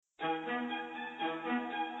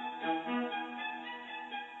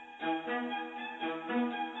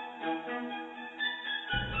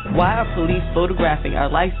Why are police photographing our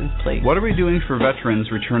license plates? What are we doing for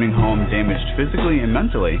veterans returning home damaged physically and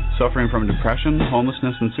mentally, suffering from depression,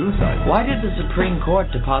 homelessness, and suicide? Why did the Supreme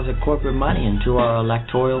Court deposit corporate money into our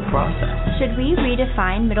electoral process? Should we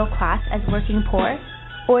redefine middle class as working poor?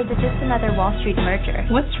 Or is it just another Wall Street merger?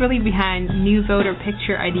 What's really behind new voter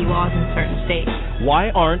picture ID laws in certain states?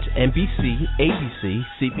 Why aren't NBC, ABC,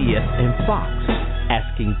 CBS, and Fox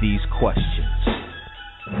asking these questions?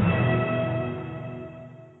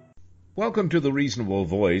 Welcome to the Reasonable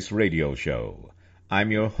Voice radio show.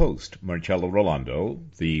 I'm your host, Marcello Rollando,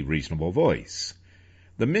 the Reasonable Voice.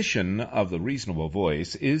 The mission of the Reasonable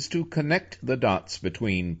Voice is to connect the dots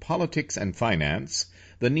between politics and finance,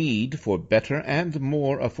 the need for better and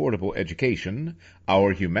more affordable education,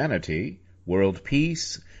 our humanity, world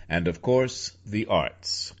peace, and, of course, the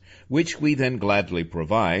arts, which we then gladly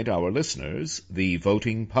provide our listeners, the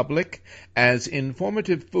voting public, as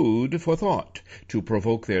informative food for thought to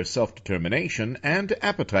provoke their self-determination and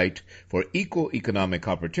appetite for equal economic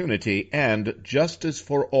opportunity and justice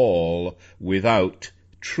for all without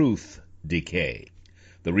truth decay.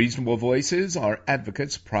 The Reasonable Voices are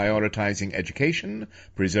advocates prioritizing education,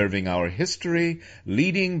 preserving our history,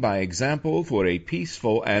 leading by example for a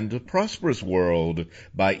peaceful and prosperous world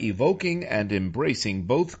by evoking and embracing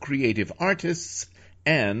both creative artists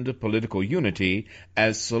and political unity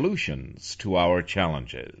as solutions to our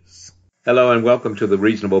challenges. Hello and welcome to the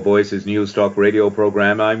Reasonable Voices News Talk radio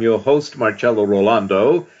program. I'm your host, Marcello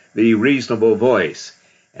Rollando, the Reasonable Voice.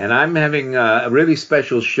 And I'm having a really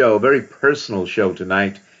special show, a very personal show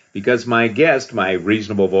tonight, because my guest, my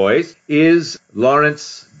Reasonable Voice, is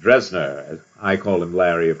Lawrence Dresner. I call him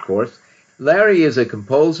Larry, of course. Larry is a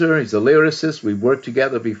composer, he's a lyricist. We've worked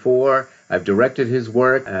together before. I've directed his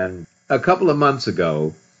work. And a couple of months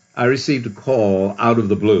ago, I received a call out of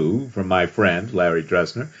the blue from my friend, Larry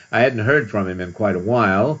Dresner. I hadn't heard from him in quite a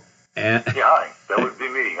while. And yeah, hi, that would be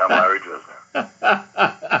me. I'm Larry Dresner.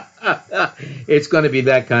 It's going to be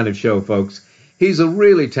that kind of show, folks. He's a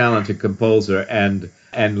really talented composer and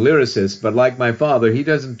lyricist, but like my father, he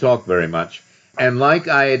doesn't talk very much. And like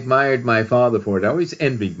I admired my father for it, I always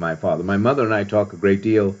envied my father. My mother and I talk a great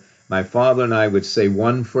deal. My father and I would say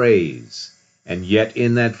one phrase, and yet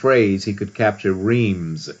in that phrase he could capture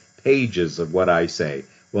reams, pages of what I say.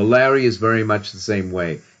 Well, Larry is very much the same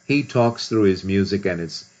way. He talks through his music and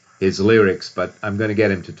his lyrics, but I'm going to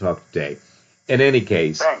get him to talk today. In any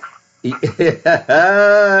case, thanks. I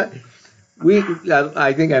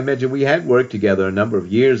think I mentioned we had worked together a number of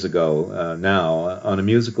years ago now on a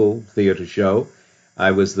musical theater show.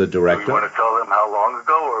 I was the director. Do you want to tell them how long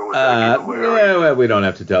ago, or was that well, we don't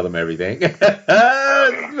have to tell them everything. It's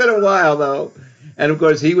been a while, though. And, of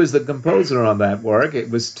course, he was the composer on that work. It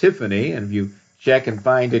was Tiffany, and if you check and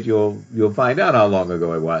find it, you'll find out how long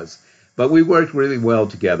ago it was. But we worked really well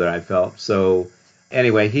together, I felt. So,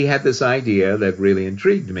 anyway, he had this idea that really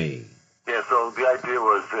intrigued me. Yeah, so the idea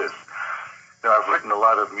was this. I've written a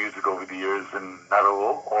lot of music over the years, and not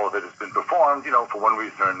all of it has been performed, for one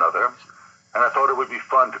reason or another. And I thought it would be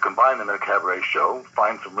fun to combine them in a cabaret show,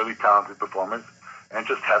 find some really talented performers, and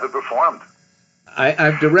just have it performed.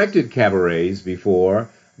 I've directed cabarets before,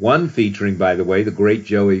 one featuring, by the way, the great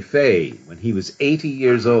Joey Fay, when he was 80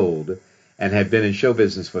 years old and had been in show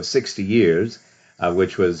business for 60 years,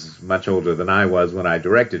 which was much older than I was when I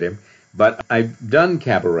directed him. But I've done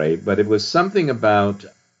cabaret, but it was something about,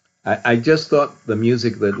 I just thought the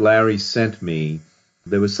music that Larry sent me,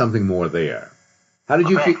 there was something more there. How did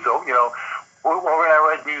you feel? So, when I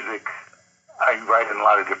write music, I write in a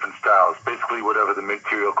lot of different styles, basically whatever the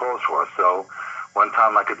material calls for. So one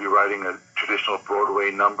time I could be writing a traditional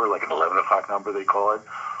Broadway number, like an 11 o'clock number they call it,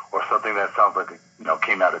 or something that sounds like it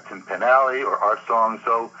came out of Tin Pan Alley or art song.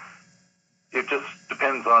 So it just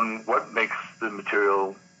depends on what makes the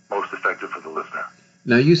material most effective for the listener.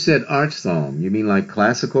 Now, you said art song. You mean like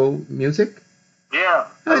classical music? Yeah.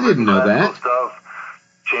 I didn't know that. Stuff,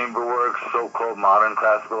 chamber work, so-called modern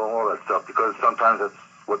classical, all that stuff, because sometimes that's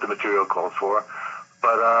what the material calls for.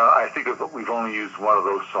 But I think we've only used one of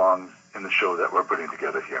those songs in the show that we're putting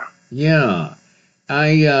together here. Yeah.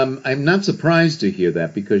 I'm not surprised to hear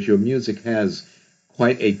that, because your music has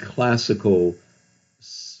quite a classical,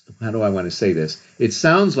 how do I want to say this? It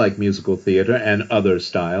sounds like musical theater and other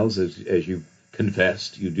styles, as you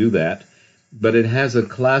confessed, you do that, but it has a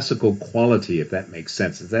classical quality, if that makes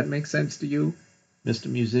sense. Does that make sense to you, Mr.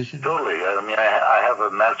 Musician? Totally. I mean, I have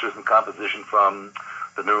a master's in composition from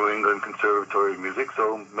the New England Conservatory of Music,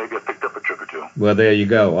 so maybe I picked up a trick or two. Well, there you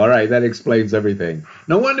go. All right, that explains everything.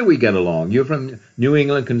 No wonder we get along. You're from New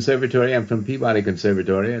England Conservatory, I'm from Peabody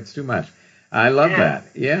Conservatory. It's too much. I love that.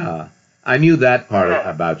 Yeah. I knew that part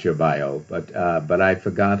about your bio, but I'd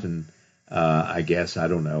forgotten. I guess I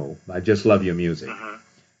don't know. I just love your music. Mm-hmm.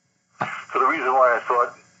 So the reason why I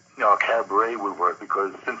thought a cabaret would work,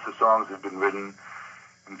 because since the songs have been written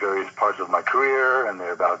in various parts of my career and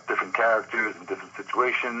they're about different characters and different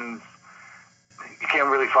situations, you can't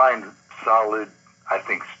really find solid, I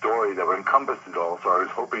think, story that would encompass it all. So I was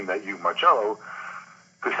hoping that you, Marcello,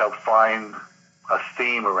 could help find a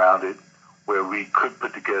theme around it where we could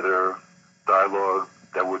put together dialogue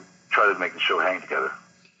that would try to make the show hang together.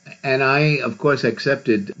 And I, of course,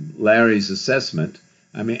 accepted Larry's assessment.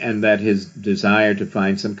 I mean, and that his desire to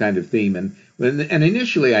find some kind of theme. And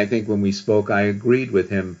initially, I think when we spoke, I agreed with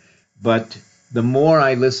him. But the more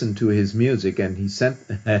I listened to his music, and he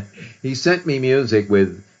sent me music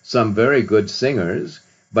with some very good singers,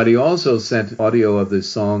 but he also sent audio of the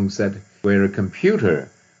songs where a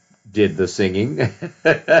computer did the singing. That's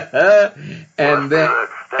better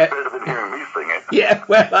than hearing me sing it. Yeah,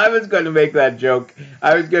 well, I was going to make that joke.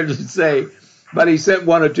 I was going to say, but he sent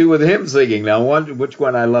one or two with him singing. Now, which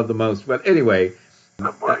one I love the most. But anyway,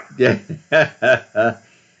 yeah.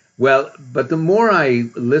 Well, but the more I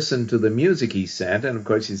listened to the music he sent, and of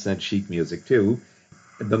course he sent sheet music too,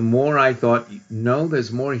 the more I thought, no,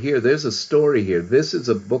 there's more here. There's a story here. This is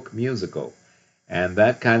a book musical. And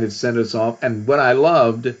that kind of sent us off. And what I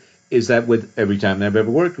loved is that with every time I've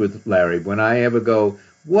ever worked with Larry, when I ever go,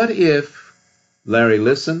 what if Larry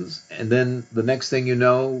listens, and then the next thing you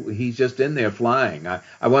know, he's just in there flying.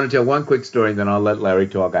 I want to tell one quick story, and then I'll let Larry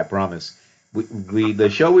talk, I promise. The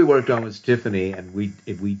show we worked on was Tiffany, and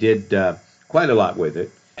we did quite a lot with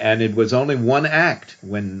it. And it was only one act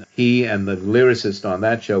when he and the lyricist on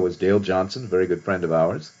that show was Dale Johnson, a very good friend of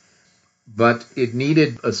ours. But it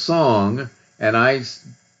needed a song, and I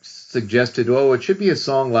suggested, it should be a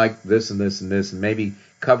song like this and this and this, and maybe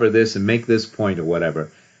cover this and make this point or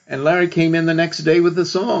whatever. And Larry came in the next day with the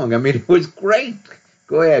song. I mean, it was great.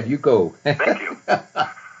 Go ahead, you go. Thank you. Yeah,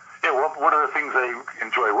 well, one of the things I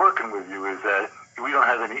enjoy working with you is that we don't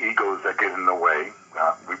have any egos that get in the way.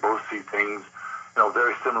 We both see things,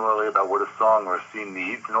 very similarly about what a song or a scene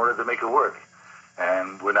needs in order to make it work.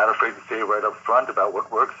 And we're not afraid to say right up front about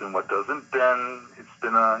what works and what doesn't. And it's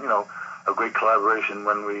been a great collaboration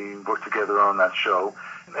when we work together on that show.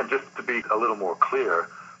 And just to be a little more clear,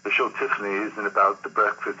 the show Tiffany isn't about the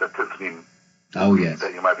breakfast at Tiffany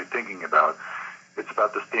that you might be thinking about. It's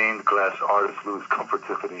about the stained glass artist Louis Comfort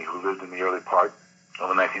Tiffany, who lived in the early part of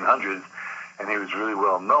the 1900s, and he was really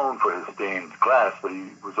well known for his stained glass, but he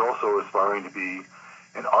was also aspiring to be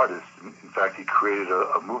an artist. In fact, he created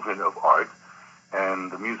a movement of art,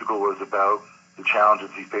 and the musical was about the challenges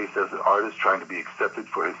he faced as an artist, trying to be accepted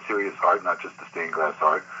for his serious art, not just the stained glass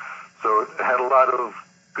art. So it had a lot of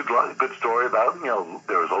good story about,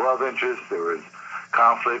 there was a love interest, there was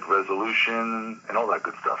conflict, resolution, and all that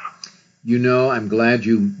good stuff. I'm glad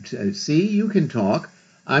you can talk.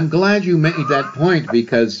 I'm glad you made that point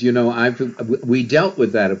because, we dealt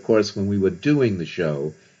with that, of course, when we were doing the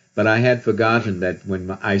show, but I had forgotten that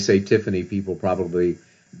when I say Tiffany, people probably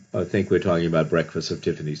think we're talking about Breakfast of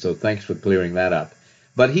Tiffany, so thanks for clearing that up.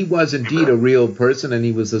 But he was indeed a real person, and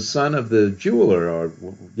he was the son of the jeweler,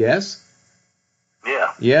 yes?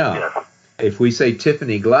 Yeah. Yes. If we say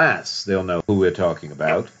Tiffany Glass, they'll know who we're talking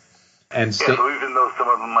about. And so even though some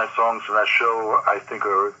of my songs from that show I think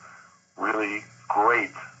are really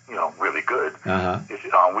great, really good,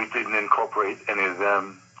 we didn't incorporate any of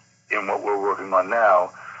them in what we're working on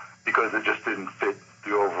now because it just didn't fit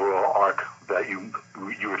the overall arc that you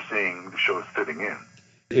were seeing the shows fitting in.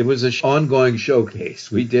 It was an ongoing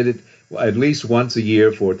showcase. We did it at least once a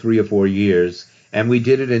year for 3 or 4 years. And we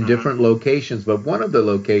did it in different locations, but one of the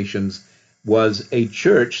locations was a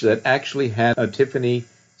church that actually had a Tiffany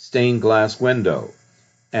stained glass window.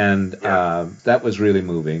 And that was really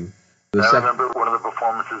moving. I remember one of the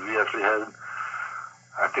performances we actually had,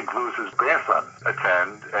 I think Lewis's grandson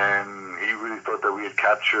attend, and he really thought that we had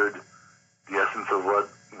captured the essence of what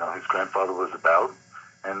his grandfather was about,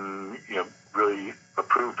 and really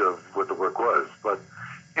approved of what the work was. But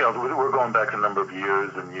we're going back a number of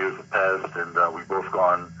years, and years have passed, and we've both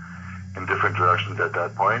gone in different directions at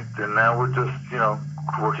that point. And now we're just,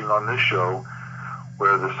 working on this show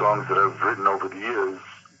where the songs that I've written over the years,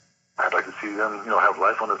 I'd like to see them, have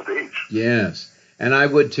life on the stage. Yes, and I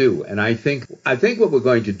would too. And I think what we're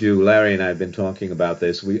going to do, Larry and I have been talking about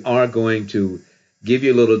this, we are going to give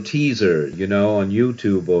you a little teaser, on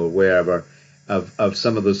YouTube or wherever, of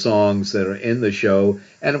some of the songs that are in the show.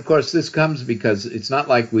 And, of course, this comes because it's not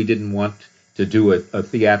like we didn't want to do a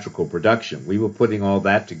theatrical production. We were putting all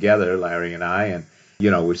that together, Larry and I, and,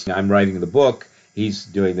 I'm writing the book, he's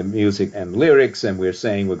doing the music and lyrics, and we're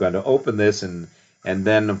saying we're going to open this, and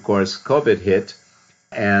then, of course, COVID hit.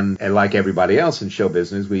 And like everybody else in show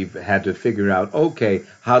business, we've had to figure out, okay,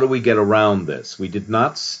 how do we get around this? We did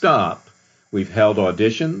not stop. We've held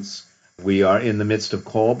auditions. We are in the midst of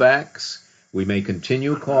callbacks. We may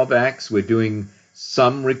continue callbacks. We're doing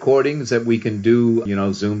some recordings that we can do. You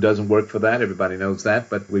know, Zoom doesn't work for that. Everybody knows that.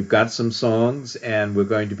 But we've got some songs, and we're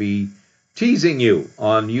going to be teasing you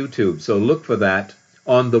on YouTube. So look for that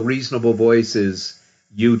on the Reasonable Voices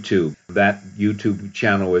YouTube. That YouTube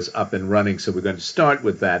channel is up and running, so we're going to start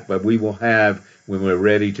with that, but we will have, when we're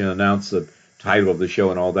ready to announce the title of the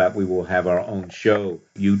show and all that, we will have our own show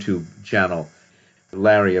YouTube channel.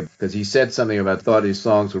 Larry, because he said something about thought his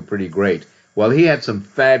songs were pretty great. Well, he had some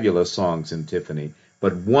fabulous songs in Tiffany,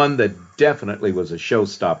 but one that definitely was a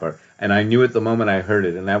showstopper, and I knew it the moment I heard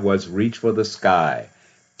it, and that was Reach for the Sky.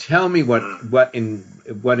 Tell me what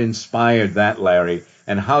inspired that, Larry,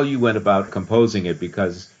 and how you went about composing it,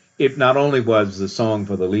 because it not only was the song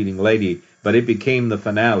for the leading lady, but it became the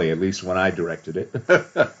finale, at least when I directed it.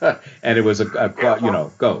 And it was go.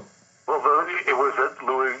 Well, it was that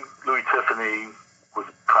Louis Tiffany was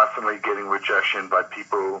constantly getting rejection by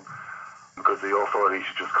people because they all thought he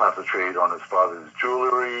should just concentrate on his father's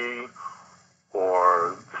jewelry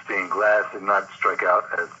or stained glass and not strike out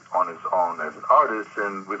on his own as an artist.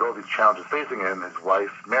 And with all these challenges facing him, his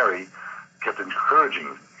wife, Mary, kept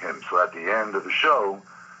encouraging him. So at the end of the show,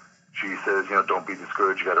 she says, don't be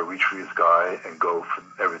discouraged. You got to reach for your sky and go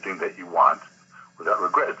for everything that you want without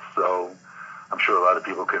regrets. So I'm sure a lot of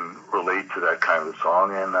people can relate to that kind of a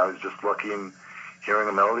song. And I was just lucky in hearing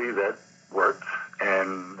a melody that worked.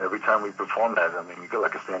 And every time we perform that, I mean, you get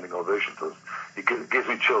like a standing ovation. So it gives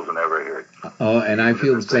me chills whenever I hear it. Oh, and I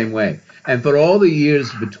feel the same way. And for all the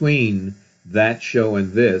years between that show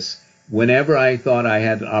and this, whenever I thought I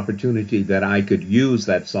had an opportunity that I could use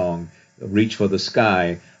that song, Reach for the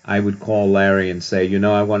Sky, I would call Larry and say,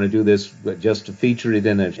 I want to do this just to feature it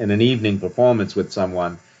in an evening performance with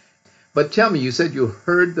someone. But tell me, you said you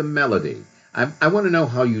heard the melody. I want to know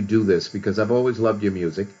how you do this, because I've always loved your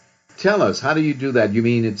music. Tell us, how do you do that? You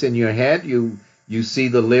mean it's in your head? You see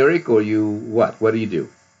the lyric, or you what? What do you do?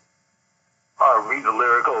 I read the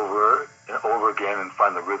lyric over and over again and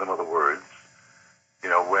find the rhythm of the words.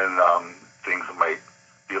 When things might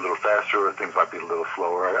be a little faster or things might be a little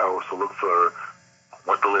slower. I also look for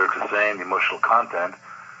what the lyrics are saying, the emotional content,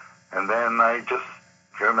 and then I just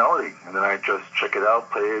hear a melody, and then I just check it out,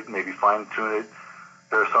 play it, maybe fine-tune it.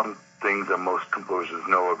 There are some things that most composers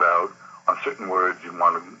know about. On certain words, you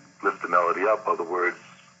want to lift the melody up, other words,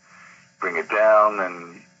 bring it down,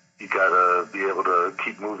 and you got to be able to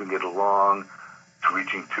keep moving it along to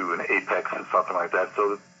reaching to an apex or something like that.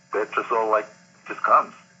 So that just all just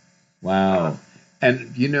comes. Wow.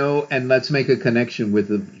 And, and let's make a connection with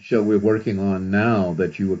the show we're working on now,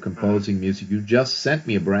 that you were composing music. You just sent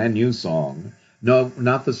me a brand new song. No,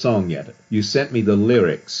 not the song yet. You sent me the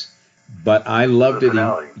lyrics, but I loved it.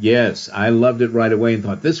 Yes, I loved it right away and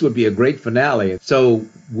thought this would be a great finale. So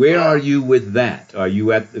where are you with that? Are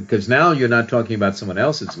you because now you're not talking about someone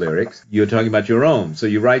else's lyrics. You're talking about your own. So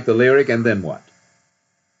you write the lyric, and then what?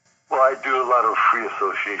 Well, I do a lot of free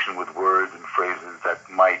association with words and phrases that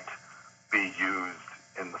might be used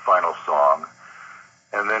in the final song.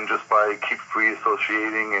 And then just by keep free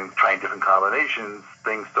associating and trying different combinations,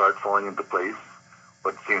 things start falling into place,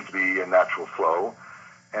 what seems to be a natural flow.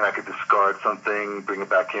 And I could discard something, bring it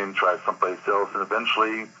back in, try it someplace else, and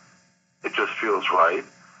eventually it just feels right.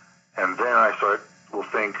 And then I will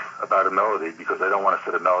think about a melody, because I don't want to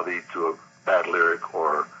set a melody to a bad lyric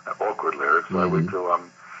or an awkward lyric. So I wait till I'm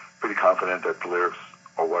pretty confident that the lyrics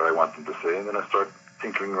are what I want them to say, and then I start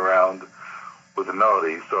tinkering around with the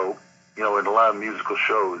melody. So, in a lot of musical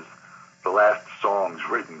shows, the last song's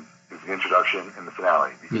written is the introduction and the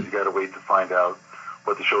finale, because you got to wait to find out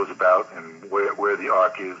what the show's about and where the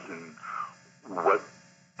arc is and what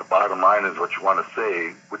the bottom line is, what you want to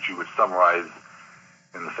say, which you would summarize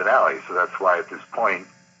in the finale. So that's why at this point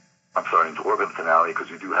I'm starting to work on the finale,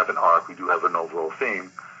 because we do have an arc, we do have an overall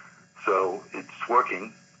theme. So it's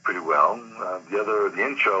working pretty well. The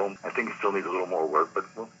intro, I think it still needs a little more work, but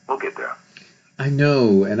we'll get there. I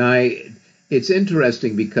know, and it's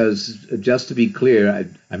interesting because, just to be clear,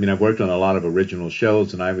 I've worked on a lot of original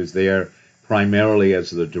shows, and I was there primarily as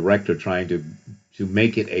the director trying to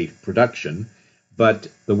make it a production. But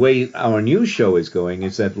the way our new show is going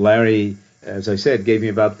is that Larry, as I said, gave me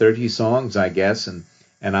about 30 songs, I guess, and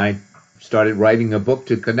I started writing a book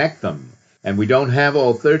to connect them. And we don't have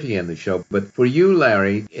all 30 in the show. But for you,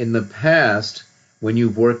 Larry, in the past, when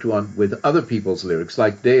you've worked with other people's lyrics,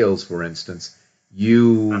 like Dale's, for instance,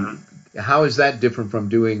 you How is that different from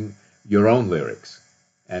doing your own lyrics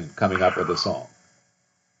and coming up with a song?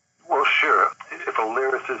 Well, sure. If a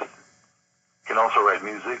lyricist can also write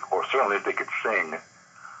music, or certainly if they could sing,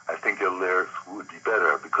 I think their lyrics would be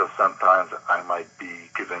better, because sometimes I might be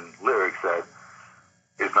given lyrics that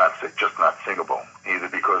is just not singable, either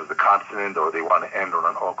because of the consonant or they want to end on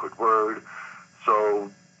an awkward word.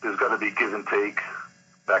 So there's got to be give and take,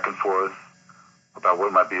 back and forth, about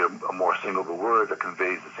what might be a more singable word that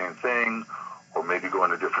conveys the same thing, or maybe go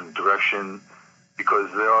in a different direction,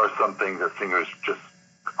 because there are some things that singers just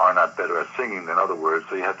are not better at singing than other words,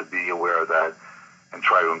 so you have to be aware of that and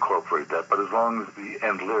try to incorporate that. But as long as the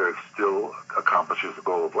end lyrics still accomplishes the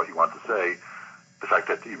goal of what you want to say, the fact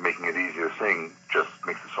that you're making it easier to sing just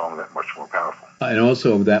makes the song that much more powerful. And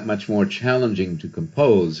also that much more challenging to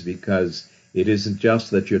compose, because it isn't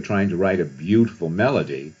just that you're trying to write a beautiful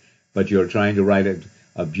melody, but you're trying to write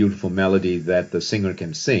a beautiful melody that the singer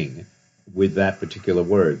can sing with that particular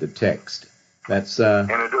word, the text. That's and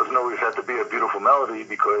it doesn't always have to be a beautiful melody,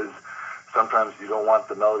 because sometimes you don't want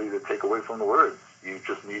the melody to take away from the words. You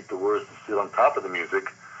just need the words to sit on top of the music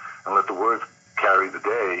and let the words carry the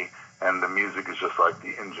day, and the music is just like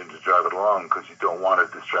the engine to drive it along, because you don't want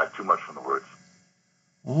to distract too much from the words.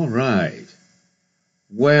 All right.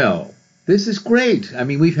 Well, this is great. I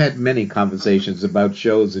mean, we've had many conversations about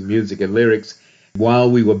shows and music and lyrics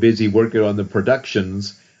while we were busy working on the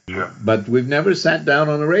productions. Sure. But we've never sat down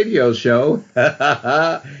on a radio show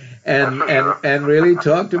and really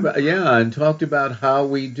talked about how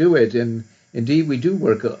we do it. And indeed, we do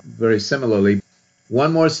work very similarly.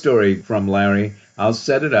 One more story from Larry. I'll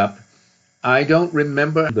set it up. I don't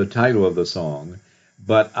remember the title of the song,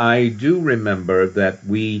 but I do remember that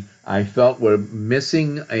I felt we're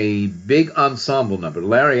missing a big ensemble number.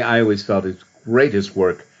 Larry, I always felt his greatest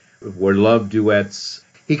work were love duets.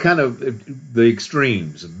 He kind of, the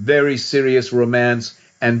extremes, very serious romance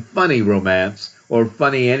and funny romance, or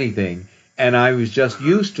funny anything, and I was just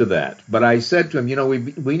used to that. But I said to him,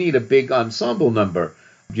 we need a big ensemble number,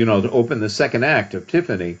 to open the second act of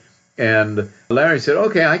Tiffany. And Larry said,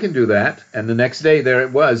 okay, I can do that. And the next day, there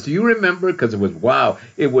it was. Do you remember? Because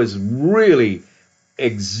it was really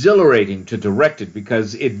exhilarating to direct it,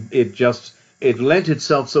 because it lent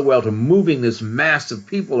itself so well to moving this mass of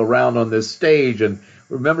people around on this stage. And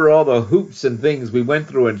remember all the hoops and things we went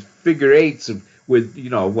through, and figure eights with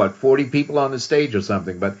 40 people on the stage or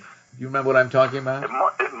something. But do you remember what I'm talking about? It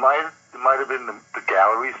might have been the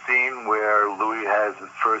gallery scene where Louis has his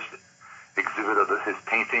first exhibit of his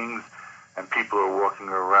paintings, and people are walking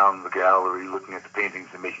around the gallery looking at the paintings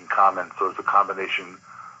and making comments. So it's a combination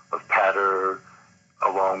of patter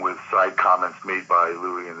along with side comments made by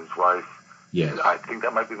Louis and his wife. Yes. I think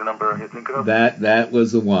that might be the number you're thinking of. That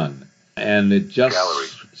was the one. And it just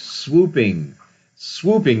swooping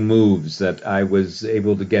moves that I was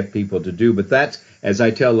able to get people to do. But that's, as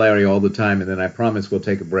I tell Larry all the time, and then I promise we'll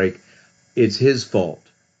take a break, it's his fault,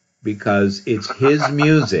 because it's his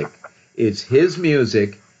music. It's his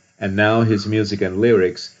music, and now his music and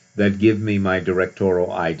lyrics, that give me my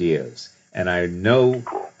directorial ideas. And I know,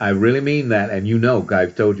 I really mean that, and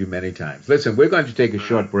I've told you many times. Listen, we're going to take a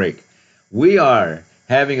short break. We are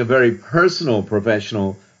having a very personal,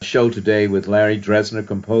 professional show today with Larry Dresner,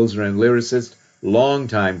 composer and lyricist,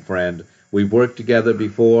 longtime friend. We've worked together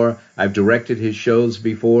before. I've directed his shows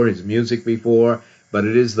before, his music before, but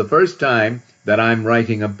it is the first time that I'm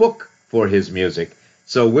writing a book for his music.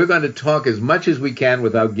 So we're going to talk as much as we can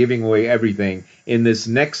without giving away everything in this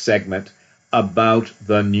next segment about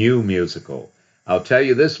the new musical. I'll tell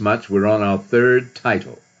you this much, we're on our third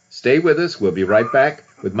title. Stay with us. We'll be right back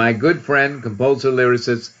with my good friend, composer,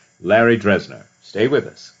 lyricist, Larry Dresner. Stay with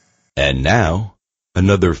us. And now,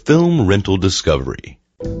 another film rental discovery.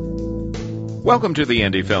 Welcome to the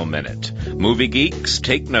Indie Film Minute. Movie geeks,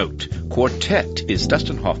 take note. Quartet is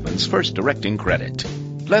Dustin Hoffman's first directing credit.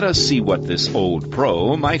 Let us see what this old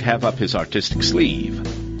pro might have up his artistic sleeve.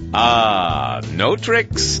 No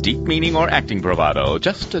tricks, deep meaning, or acting bravado,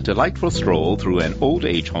 just a delightful stroll through an old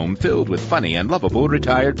age home filled with funny and lovable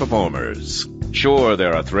retired performers. Sure,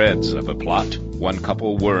 there are threads of a plot. One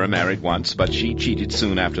couple were married once, but she cheated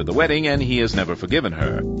soon after the wedding, and he has never forgiven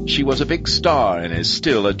her. She was a big star and is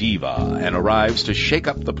still a diva, and arrives to shake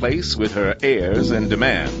up the place with her airs and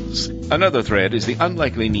demands. Another thread is the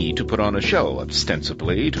unlikely need to put on a show,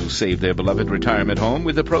 ostensibly to save their beloved retirement home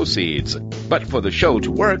with the proceeds. But for the show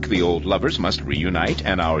to work, the old lovers must reunite,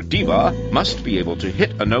 and our diva must be able to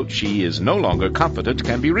hit a note she is no longer confident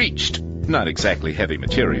can be reached. Not exactly heavy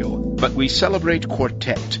material, but we celebrate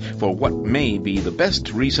Quartet for what may be the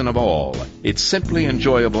best reason of all. It's simply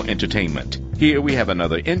enjoyable entertainment. Here we have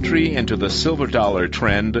another entry into the silver dollar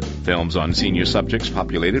trend, films on senior subjects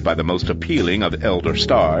populated by the most appealing of elder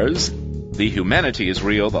stars. The humanity is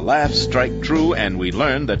real, the laughs strike true, and we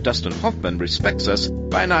learn that Dustin Hoffman respects us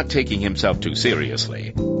by not taking himself too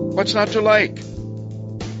seriously. What's not to like?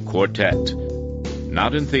 Quartet.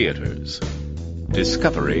 Not in theaters.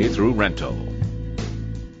 Discovery through rental.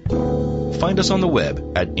 Find us on the web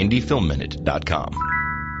at indiefilmminute.com.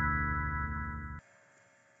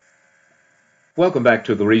 Welcome back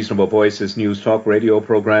to the Reasonable Voices News Talk radio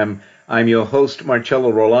program. I'm your host,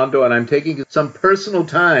 Marcello Rollando, and I'm taking some personal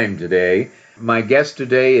time today. My guest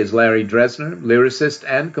today is Larry Dresner, lyricist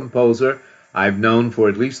and composer I've known for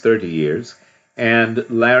at least 30 years. And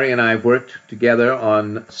Larry and I have worked together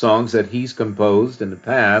on songs that he's composed in the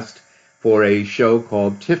past for a show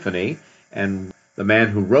called Tiffany. And the man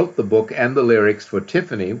who wrote the book and the lyrics for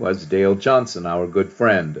Tiffany was Dale Johnson, our good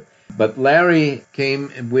friend. But Larry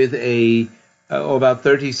came with about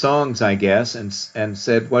 30 songs, I guess, and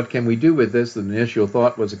said, what can we do with this? The initial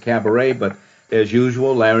thought was a cabaret, but as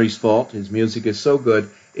usual, Larry's fault. His music is so good,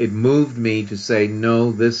 it moved me to say,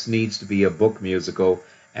 no, this needs to be a book musical,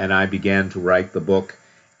 and I began to write the book.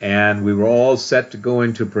 And we were all set to go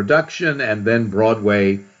into production, and then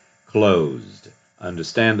Broadway closed.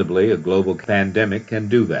 Understandably, a global pandemic can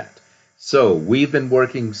do that. So we've been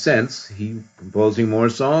working since, he composing more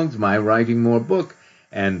songs, my writing more book,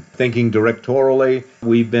 and thinking directorially.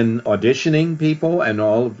 We've been auditioning people, and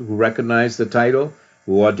all who recognize the title,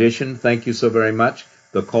 who auditioned, thank you so very much.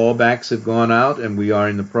 The callbacks have gone out, and we are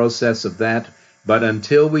in the process of that. But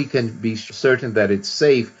until we can be certain that it's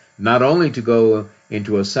safe, not only to go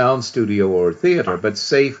into a sound studio or a theater, but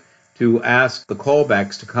safe to ask the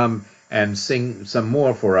callbacks to come and sing some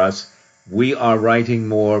more for us, we are writing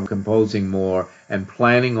more, composing more, and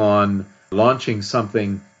planning on launching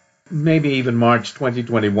something maybe even March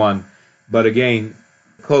 2021. But again,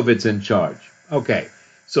 COVID's in charge. Okay,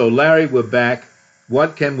 so Larry, we're back.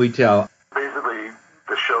 What can we tell? Basically,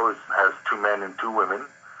 the show has two men and two women.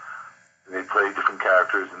 They play different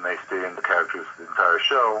characters, and they stay in the characters the entire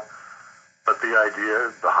show. But the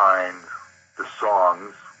idea behind the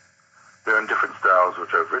songs, they're in different styles,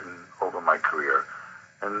 which I've written over my career.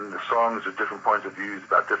 And the songs are different points of views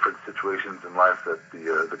about different situations in life that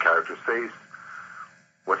the characters face,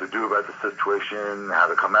 what to do about the situation, how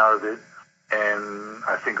to come out of it. And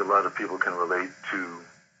I think a lot of people can relate to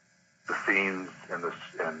the themes and the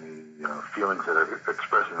feelings that I've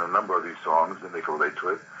expressed in a number of these songs, and they can relate to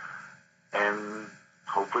it. And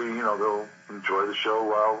hopefully, they'll enjoy the show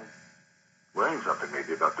while learning something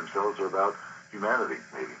maybe about themselves or about humanity,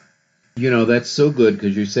 maybe. That's so good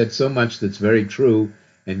because you said so much that's very true,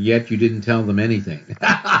 and yet you didn't tell them anything.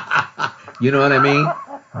 You know what I mean?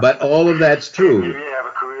 But all of that's true. Maybe have a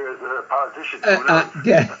career as a politician.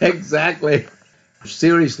 Yeah, exactly.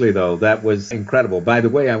 Seriously, though, that was incredible. By the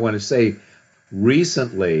way, I want to say,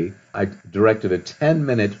 recently, I directed a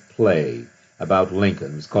 10-minute play about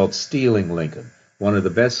Lincoln. It's called Stealing Lincoln, one of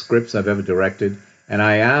the best scripts I've ever directed. And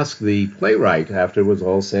I asked the playwright, after it was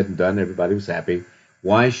all said and done, everybody was happy,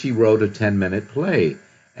 why she wrote a 10-minute play.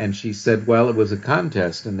 And she said, well, it was a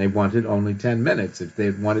contest, and they wanted only 10 minutes. If they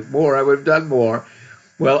had wanted more, I would have done more.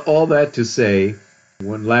 Well, all that to say,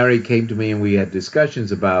 when Larry came to me and we had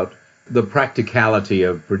discussions about the practicality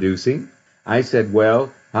of producing, I said,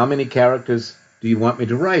 well, how many characters do you want me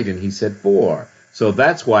to write? And he said 4. So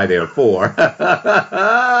that's why there are 4.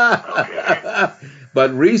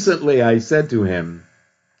 But recently I said to him,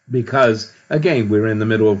 because, again, we're in the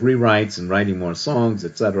middle of rewrites and writing more songs,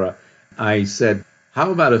 etc., I said,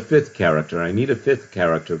 how about a 5th character? I need a 5th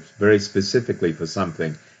character very specifically for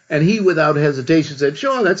something. And he, without hesitation, said,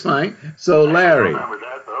 sure, that's fine. So Larry. I don't remember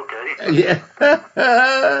that, but okay.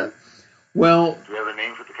 Yeah. Well. Do you have a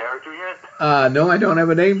name for the character yet? No, I don't have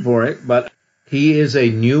a name for it, but he is a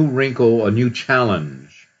new wrinkle, a new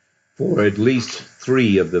challenge for at least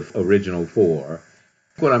 3 of the original 4.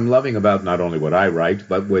 What I'm loving about not only what I write,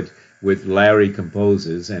 but with Larry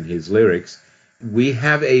composes and his lyrics, we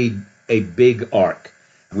have a big arc.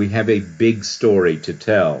 We have a big story to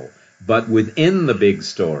tell. But within the big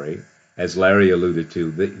story, as Larry alluded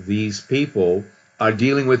to, these people are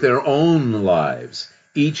dealing with their own lives.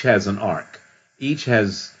 Each has an arc. Each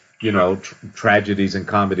has, tragedies and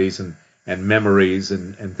comedies and memories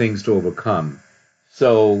and things to overcome.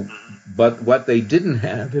 So, but what they didn't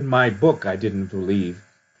have in my book, I didn't believe,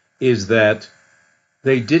 is that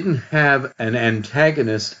they didn't have an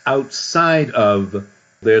antagonist outside of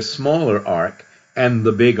their smaller arc and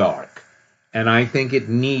the big arc. And I think it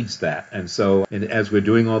needs that. And so, as we're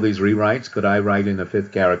doing all these rewrites, could I write in the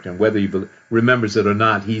fifth character? And whether he remembers it or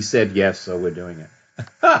not, he said yes, so we're doing it.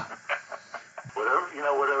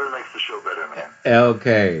 Whatever makes the show better, man.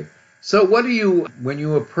 Okay. So what do you, when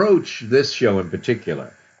you approach this show in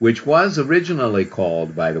particular, which was originally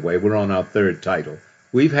called, by the way, we're on our third title.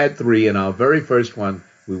 We've had 3, and our very first one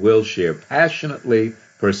we will share, Passionately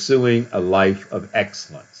Pursuing a Life of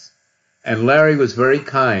Excellence. And Larry was very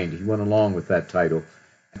kind. He went along with that title,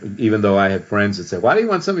 even though I had friends that said, why do you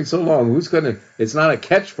want something so long? It's not a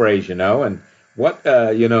catchphrase, and what,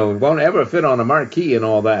 it won't ever fit on a marquee and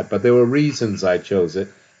all that. But there were reasons I chose it.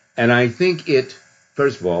 And I think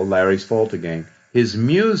first of all, Larry's fault again, his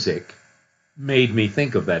music made me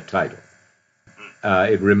think of that title.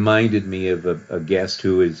 It reminded me of a guest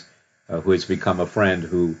who has become a friend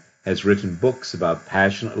who has written books about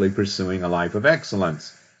passionately pursuing a life of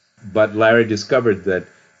excellence. But Larry discovered that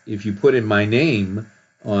if you put in my name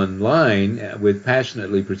online with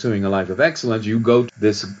passionately pursuing a life of excellence, you go to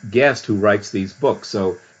this guest who writes these books.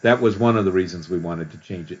 So that was one of the reasons we wanted to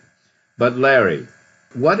change it. But Larry,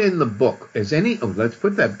 what in the book is let's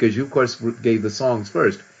put that, because you of course gave the songs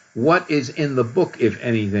first. What is in the book, if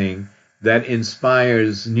anything, that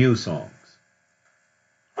inspires new songs?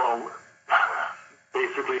 Well,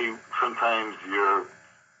 basically, sometimes your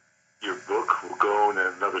book will go in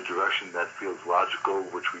another direction that feels logical,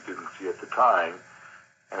 which we didn't see at the time,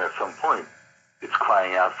 and at some point, it's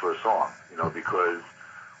crying out for a song, because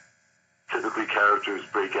typically characters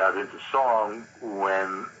break out into song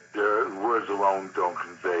when their words alone don't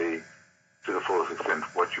convey to the fullest extent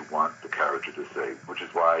what you want the character to say, which is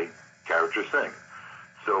why characters sing.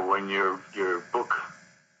 So when your book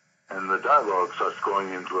and the dialogue starts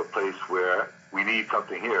going into a place where we need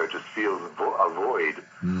something here, it just feels a void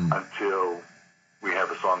until we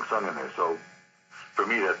have a song sung in there. So for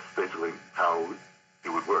me, that's basically how it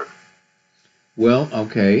would work. Well,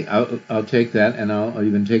 okay, I'll take that, and I'll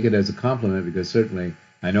even take it as a compliment, because certainly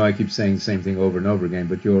I know I keep saying the same thing over and over again,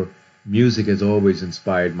 but your music has always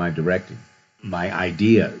inspired my directing, my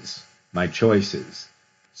ideas, my choices.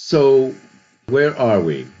 So where are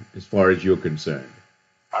we as far as you're concerned?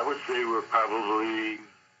 I would say we're probably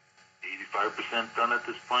 85% done at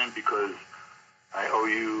this point, because I owe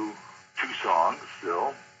you 2 songs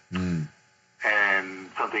still. And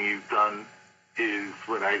something you've done is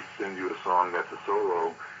when I send you a song that's a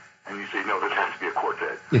solo, and you say, no, this has to be a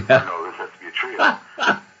quartet. Or, no, this has to be a trio.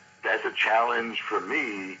 That's a challenge for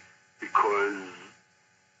me, because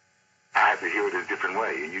I have to hear it a different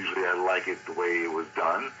way. And usually I like it the way it was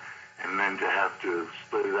done. And then to have to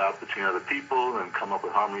split it out between other people and come up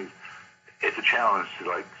with harmonies, it's a challenge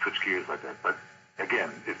to switch gears like that. But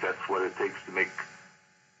again, if that's what it takes to make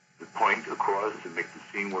the point across and make the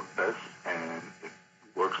scene work best, and it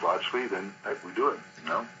works logically, then we do it,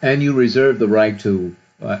 And you reserve the right to,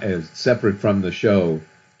 as separate from the show,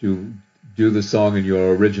 to do the song in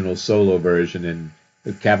your original solo version in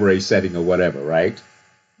a cabaret setting or whatever, right?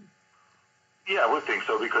 Yeah, I would think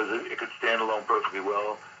so, because it could stand alone perfectly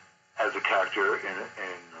well as a character in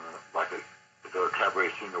if a cabaret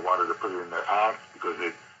singer wanted to put it in their act because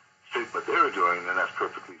it fit what they were doing, then that's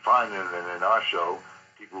perfectly fine. And then in our show,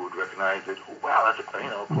 people would recognize it. Oh, wow, that's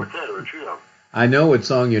a quartet or a trio. I know what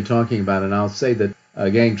song you're talking about, and I'll say that,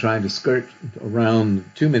 again, trying to skirt around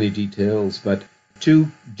too many details, but 2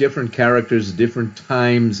 different characters, different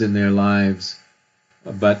times in their lives,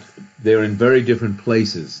 but they're in very different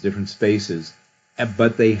places, different spaces,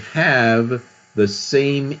 but they have the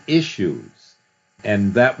same issues.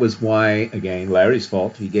 And that was why, again, Larry's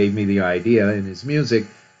fault. He gave me the idea in his music.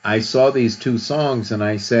 I saw these 2 songs, and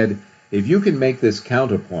I said, if you can make this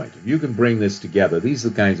counterpoint, if you can bring this together, these are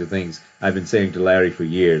the kinds of things I've been saying to Larry for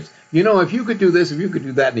years. If you could do this, if you could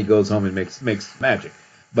do that, and he goes home and makes magic.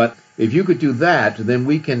 But if you could do that, then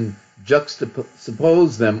we can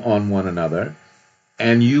juxtapose them on one another,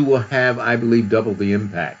 and you will have, I believe, double the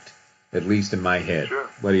impact, at least in my head. Sure.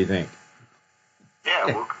 What do you think? Yeah,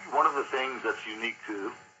 well, one of the things that's unique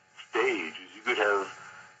to stage is you could have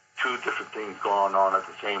 2 different things going on at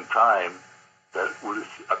the same time that would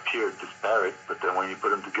appear disparate, but then when you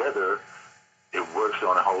put them together, it works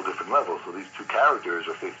on a whole different level. So these 2 characters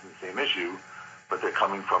are facing the same issue, but they're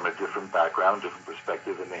coming from a different background, different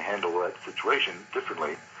perspective, and they handle that situation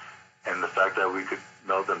differently. And the fact that we could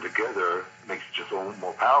meld them together makes it just all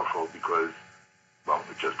more powerful because, well,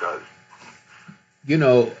 it just does.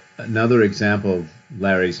 Another example of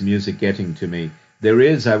Larry's music getting to me,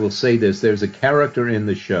 I will say this, there's a character in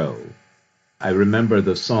the show. I remember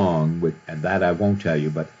the song, and that I won't tell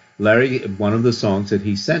you, but Larry, one of the songs that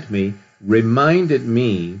he sent me, reminded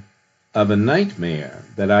me of a nightmare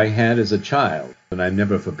that I had as a child, and I've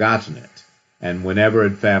never forgotten it. And whenever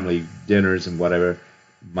at family dinners and whatever,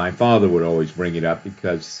 my father would always bring it up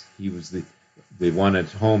because he was the one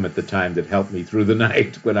at home at the time that helped me through the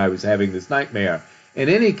night when I was having this nightmare. In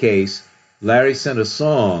any case, Larry sent a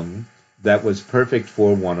song that was perfect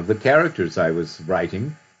for one of the characters I was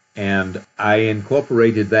writing, and I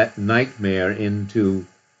incorporated that nightmare into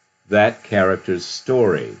that character's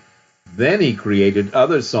story. Then he created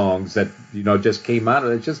other songs that, just came out,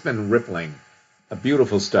 and it's just been rippling.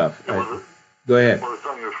 Beautiful stuff. Go ahead. Well, the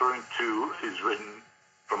song you're referring to is written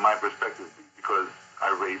from my perspective because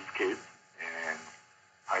I raised kids, and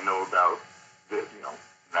I know about the,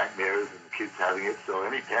 nightmares and the kids having it. So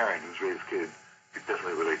any parent who's raised kids could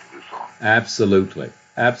definitely relate to this song.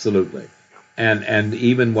 Absolutely. And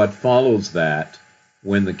even what follows that,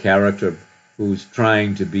 when the character who's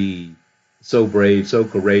trying to be so brave, so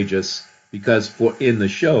courageous, because in the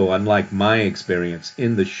show, unlike my experience,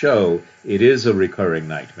 in the show, it is a recurring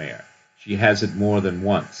nightmare. She has it more than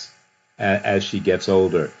once as she gets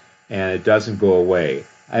older, and it doesn't go away.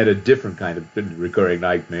 I had a different kind of recurring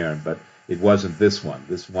nightmare, but it wasn't this one.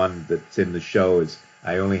 This one that's in the show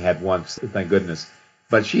I only had once, thank goodness.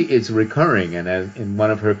 But it's recurring, and in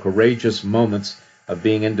one of her courageous moments of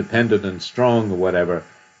being independent and strong or whatever,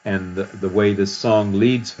 and the way this song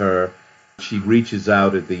leads her, she reaches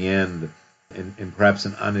out at the end in perhaps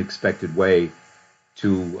an unexpected way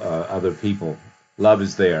to other people. Love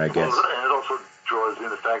is there, I guess. Well, and it also draws in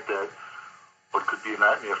the fact that what could be a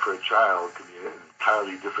nightmare for a child could be an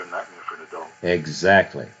entirely different nightmare for an adult.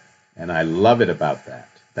 Exactly. And I love it about that.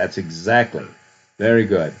 That's exactly. Very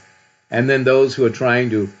good. And then those who are trying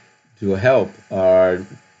to help are,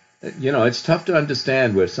 it's tough to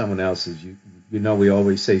understand where someone else is. We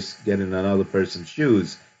always say get in another person's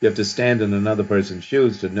shoes. You have to stand in another person's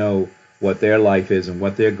shoes to know what their life is and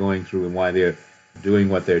what they're going through and why they're doing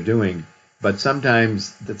what they're doing. But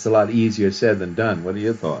sometimes that's a lot easier said than done. What are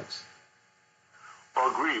your thoughts? I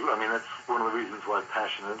agree. I mean, that's one of the reasons why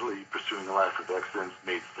passionately pursuing a life of excellence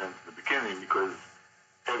made sense in the beginning, because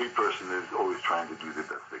every person is always trying to do the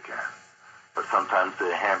best they can. But sometimes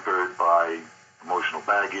they're hampered by emotional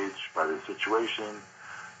baggage, by their situation.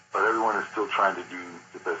 But everyone is still trying to do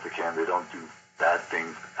the best they can. They don't do bad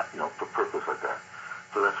things, for purpose like that.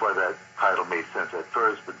 So that's why that title made sense at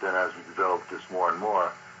first. But then as we developed this more and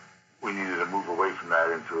more, we needed to move away from that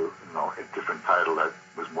into, a different title that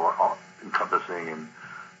was more encompassing and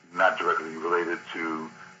not directly related to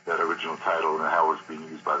that original title and how it was being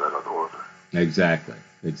used by that other author. Exactly.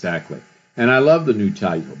 And I love the new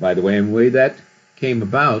title, by the way. And the way that came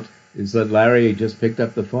about is that Larry just picked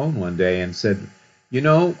up the phone one day and said,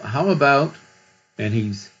 how about, and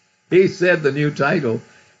he said the new title,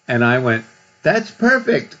 and I went, that's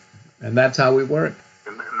perfect. And that's how we work.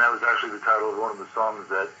 And that was actually the title of one of the songs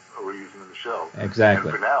that we're using in the show.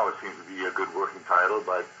 Exactly. And for now, it seems to be a good working title,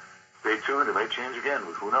 but stay tuned. It may change again.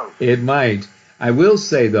 Who knows? It might. I will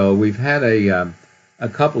say, though, we've had a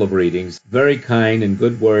couple of readings. Very kind and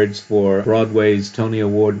good words for Broadway's Tony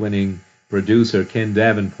Award-winning producer, Ken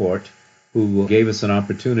Davenport, who gave us an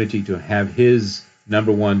opportunity to have his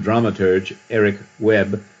number one dramaturge, Eric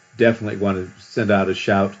Webb. Definitely want to send out a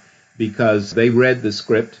shout because they read the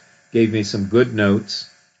script, gave me some good notes.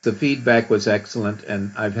 The feedback was excellent,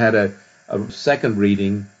 and I've had a second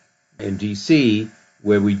reading in D.C.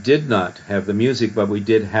 where we did not have the music, but we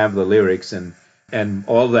did have the lyrics, and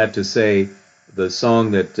all that to say, the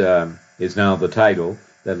song that is now the title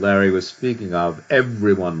that Larry was speaking of,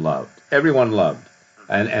 everyone loved.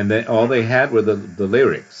 And all they had were the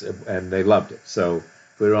lyrics, and they loved it. So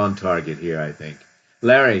we're on target here, I think.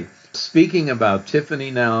 Larry, speaking about Tiffany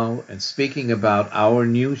now, and speaking about our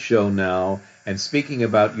new show now, and speaking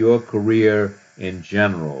about your career in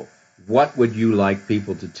general, what would you like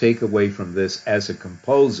people to take away from this as a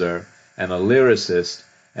composer and a lyricist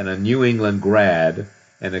and a New England grad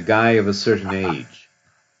and a guy of a certain age?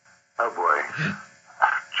 Oh, boy.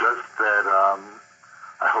 Just that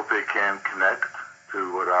I hope they can connect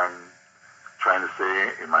to what I'm trying to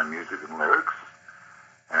say in my music and lyrics.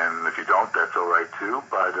 And if you don't, that's all right, too.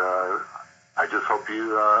 But I just hope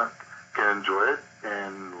you can enjoy it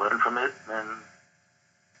and learn from it and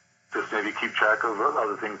just maybe keep track of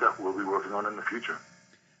other things that we'll be working on in the future.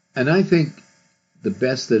 And I think the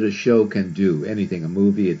best that a show can do, anything, a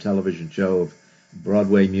movie, a television show, a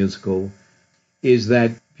Broadway musical, is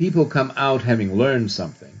that people come out having learned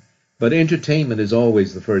something. But entertainment is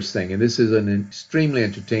always the first thing. And this is an extremely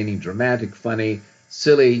entertaining, dramatic, funny,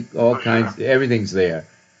 silly, all kinds, everything's there.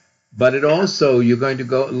 But it also, you're going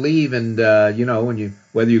to leave and,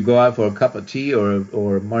 whether you go out for a cup of tea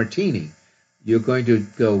or a martini, you're going to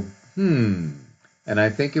go, And I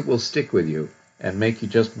think it will stick with you and make you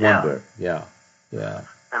just wonder. Yeah.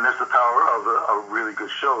 And that's the power of a really good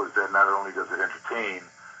show, is that not only does it entertain,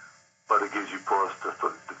 but it gives you pause to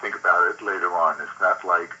think about it later on. It's not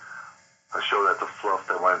like a show that's a fluff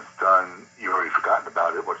that when it's done, you've already forgotten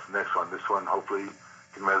about it. What's the next one? This one hopefully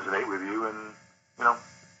can resonate with you and,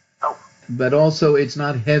 help. But also, it's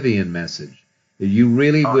not heavy in message. You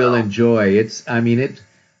really will enjoy.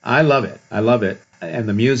 I love it. I love it. And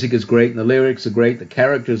the music is great, and the lyrics are great, the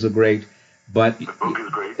characters are great, but the book is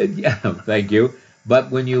great. Yeah, thank you.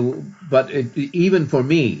 But even for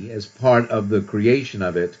me, as part of the creation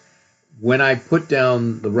of it, when I put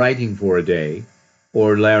down the writing for a day,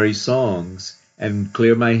 or Larry's songs, and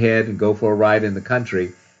clear my head and go for a ride in the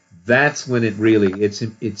country, that's when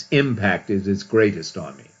its impact is its greatest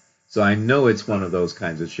on me. So I know it's one of those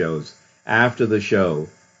kinds of shows. After the show,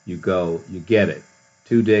 you go, you get it.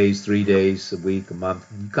 2 days, 3 days, a week, a month.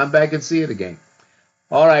 You come back and see it again.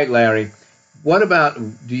 All right, Larry. What about,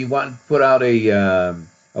 do you want to put out a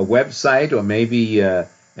website or maybe an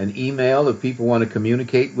email if people want to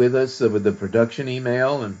communicate with us with the production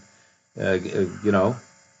email? And, Well,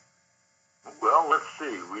 let's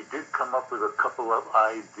see. We did come up with a couple of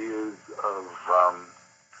ideas of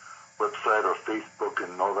website or Facebook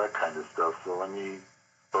and all that kind of stuff. So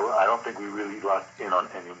I don't think we really locked in on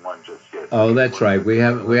any one just yet. Oh, that's right. We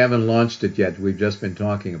haven't launched it yet. We've just been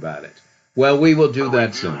talking about it. Well, we will do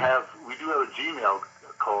that soon. We do have a Gmail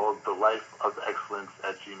called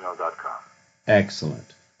thelifeofexcellence@gmail.com.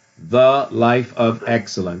 Excellent.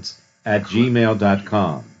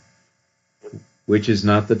 thelifeofexcellence@gmail.com, which is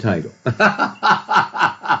not the title.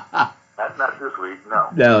 Not this week, no.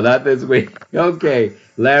 No, not this week. Okay.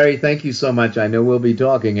 Larry, thank you so much. I know we'll be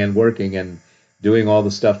talking and working and doing all the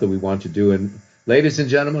stuff that we want to do. And ladies and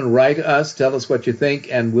gentlemen, write us, tell us what you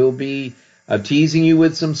think, and we'll be teasing you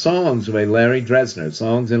with some songs by Larry Dresner,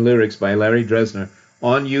 songs and lyrics by Larry Dresner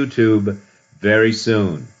on YouTube very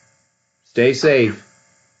soon. Stay safe.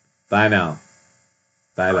 Bye now.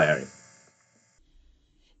 Bye, Larry.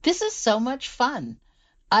 This is so much fun.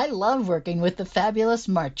 I love working with the fabulous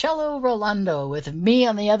Marcello Rollando, with me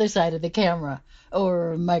on the other side of the camera,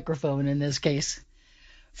 or microphone in this case.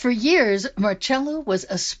 For years, Marcello was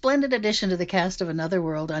a splendid addition to the cast of Another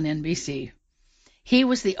World on NBC. He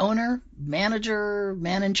was the owner, manager,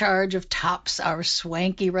 man in charge of Tops, our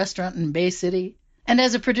swanky restaurant in Bay City. And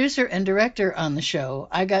as a producer and director on the show,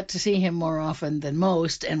 I got to see him more often than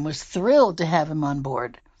most and was thrilled to have him on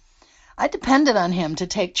board. I depended on him to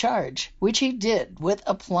take charge, which he did with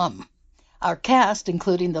aplomb. Our cast,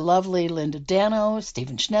 including the lovely Linda Dano,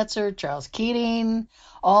 Stephen Schnetzer, Charles Keating,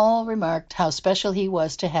 all remarked how special he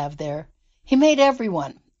was to have there. He made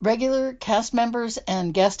everyone, regular cast members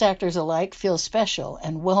and guest actors alike, feel special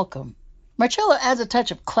and welcome. Marcello adds a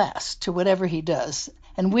touch of class to whatever he does,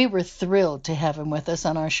 and we were thrilled to have him with us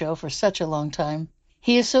on our show for such a long time.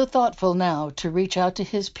 He is so thoughtful now to reach out to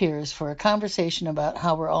his peers for a conversation about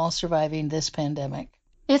how we're all surviving this pandemic.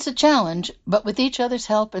 It's a challenge, but with each other's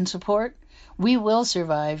help and support, we will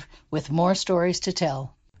survive with more stories to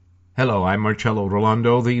tell. Hello, I'm Marcello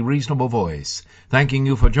Rollando, the Reasonable Voice, thanking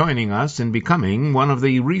you for joining us in becoming one of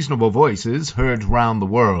the reasonable voices heard round the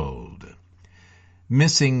world.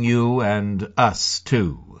 Missing you and us,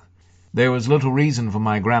 too. There was little reason for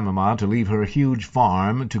my grandmama to leave her huge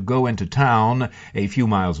farm to go into town a few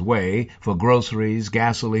miles away for groceries,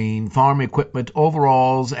 gasoline, farm equipment,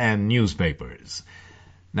 overalls, and newspapers.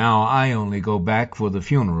 Now I only go back for the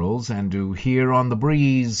funerals and to hear on the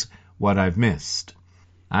breeze what I've missed.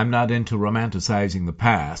 I'm not into romanticizing the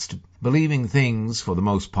past, believing things, for the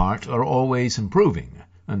most part, are always improving,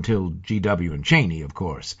 until G.W. and Cheney, of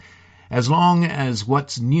course. As long as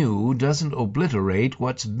what's new doesn't obliterate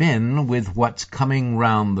what's been with what's coming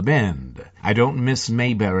round the bend. I don't miss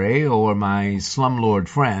Mayberry or my slumlord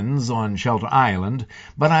friends on Shelter Island,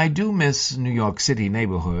 but I do miss New York City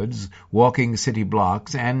neighborhoods, walking city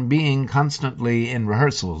blocks, and being constantly in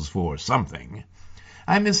rehearsals for something.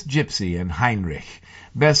 I miss Gypsy and Heinrich,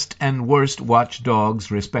 best and worst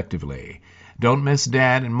watchdogs respectively. Don't miss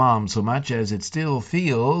Dad and Mom so much as it still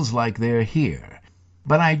feels like they're here.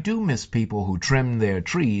 But I do miss people who trim their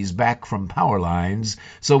trees back from power lines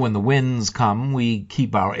so when the winds come we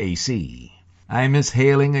keep our AC. I miss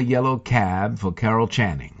hailing a yellow cab for Carol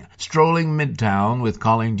Channing, strolling midtown with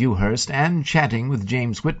Colleen Dewhurst, and chatting with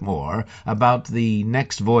James Whitmore about the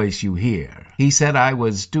next voice you hear. He said I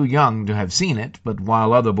was too young to have seen it, but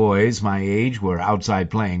while other boys my age were outside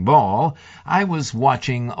playing ball, I was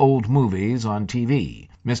watching old movies on TV.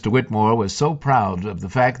 Mr. Whitmore was so proud of the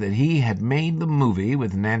fact that he had made the movie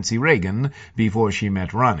with Nancy Reagan before she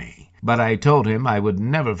met Ronnie. but I told him I would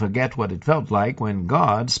never forget what it felt like when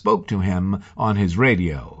God spoke to him on his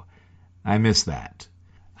radio. I miss that.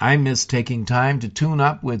 I miss taking time to tune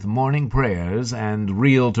up with morning prayers and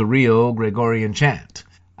reel-to-reel Gregorian chant.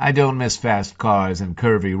 I don't miss fast cars and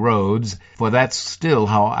curvy roads, for that's still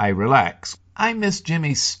how I relax. I miss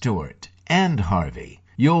Jimmy Stewart and Harvey,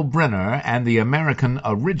 Yul Brynner and the American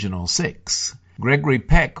Original Six, Gregory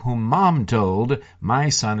Peck, whom Mom told, "My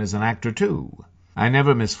son is an actor too." I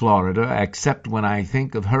never miss Florida, except when I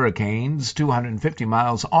think of hurricanes 250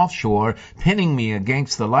 miles offshore pinning me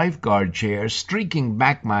against the lifeguard chair, streaking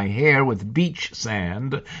back my hair with beach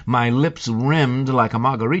sand, my lips rimmed like a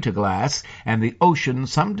margarita glass, and the ocean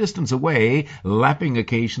some distance away lapping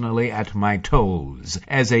occasionally at my toes,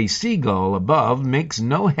 as a seagull above makes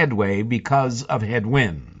no headway because of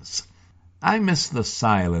headwinds. I miss the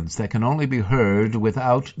silence that can only be heard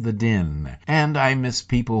without the din, and I miss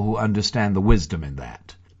people who understand the wisdom in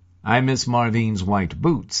that. I miss Marvine's white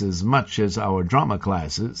boots as much as our drama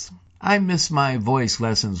classes. I miss my voice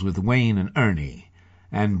lessons with Wayne and Ernie,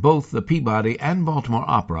 and both the Peabody and Baltimore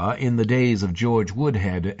Opera in the days of George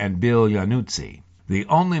Woodhead and Bill Iannuzzi, the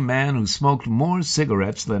only man who smoked more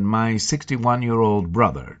cigarettes than my 61-year-old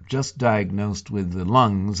brother, just diagnosed with the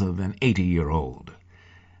lungs of an 80-year-old.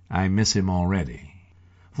 I miss him already.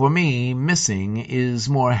 For me, missing is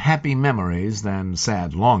more happy memories than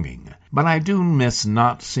sad longing. But I do miss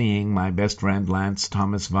not seeing my best friend Lance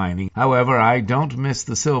Thomas Vining. However, I don't miss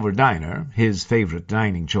the Silver Diner, his favorite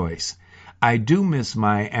dining choice. I do miss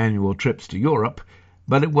my annual trips to Europe,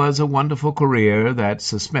 but it was a wonderful career that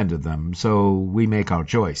suspended them, so we make our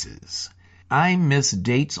choices. I miss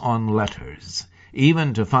dates on letters,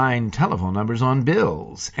 even to find telephone numbers on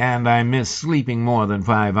bills, and I miss sleeping more than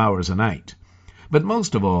 5 hours a night. But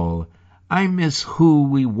most of all, I miss who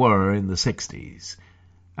we were in the 60s.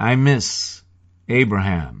 I miss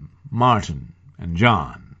Abraham, Martin, and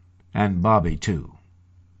John, and Bobby, too.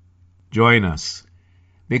 Join us.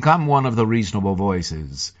 Become one of the reasonable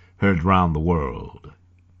voices heard round the world.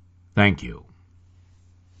 Thank you.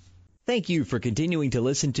 Thank you for continuing to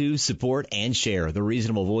listen to, support, and share the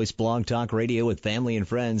Reasonable Voice Blog Talk Radio with family and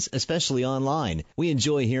friends, especially online. We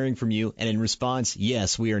enjoy hearing from you, and in response,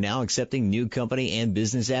 yes, we are now accepting new company and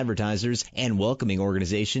business advertisers and welcoming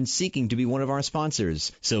organizations seeking to be one of our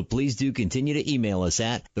sponsors. So please do continue to email us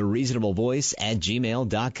at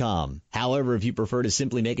thereasonablevoice@gmail.com. However, if you prefer to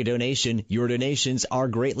simply make a donation, your donations are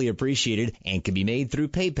greatly appreciated and can be made through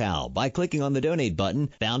PayPal by clicking on the donate button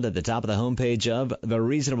found at the top of the homepage of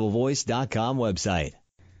thereasonablevoice.com website.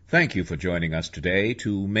 Thank you for joining us today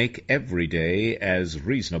to make every day as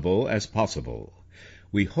reasonable as possible.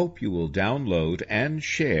 We hope you will download and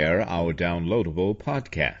share our downloadable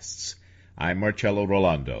podcasts. I'm Marcello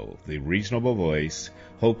Rollando, the Reasonable Voice,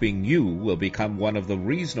 hoping you will become one of the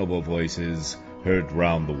reasonable voices heard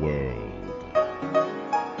round the world.